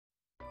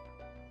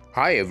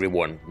Hi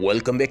everyone,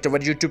 welcome back to our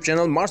YouTube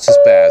channel Mars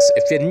Space.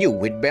 If you're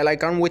new, hit bell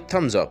icon with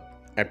thumbs up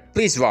and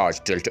please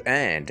watch till to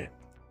end.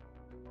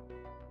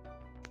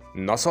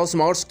 NASA's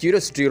Mars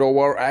Curiosity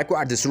Rover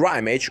acquired this raw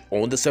image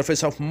on the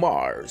surface of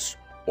Mars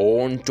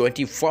on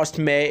 21st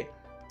May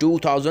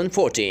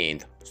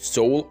 2014,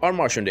 Solar or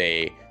Martian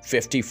Day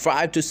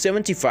 55 to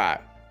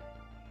 75,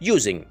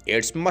 using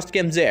its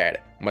Must-Cam-Z.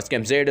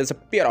 Must-Cam-Z is a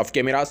pair of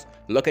cameras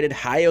located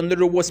high on the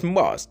rover's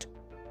mast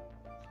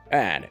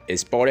and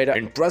spotted an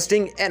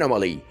interesting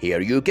anomaly. Here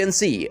you can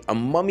see a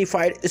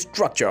mummified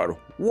structure.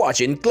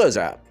 Watch in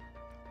close-up.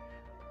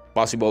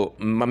 Possible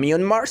mummy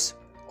on Mars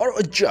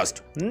or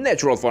just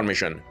natural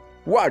formation?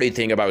 What do you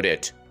think about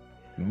it?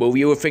 Move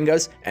your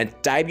fingers and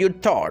type your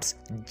thoughts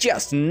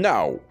just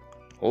now.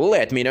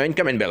 Let me know in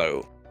comment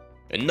below.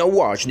 And now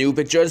watch new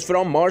pictures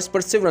from Mars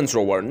Perseverance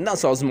Rover.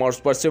 NASA's Mars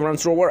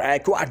Perseverance Rover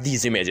acquired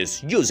these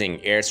images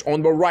using its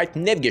onboard right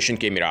navigation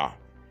camera.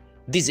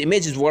 These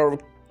images were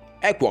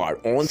acquired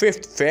on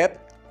 5th Feb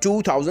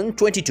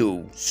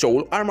 2022,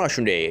 Solar or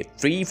Martian Day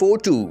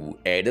 342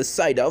 at the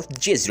site of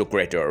J0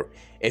 crater.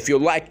 If you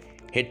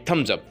like, hit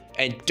thumbs up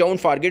and don't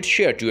forget to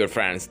share to your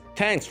friends.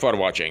 Thanks for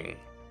watching.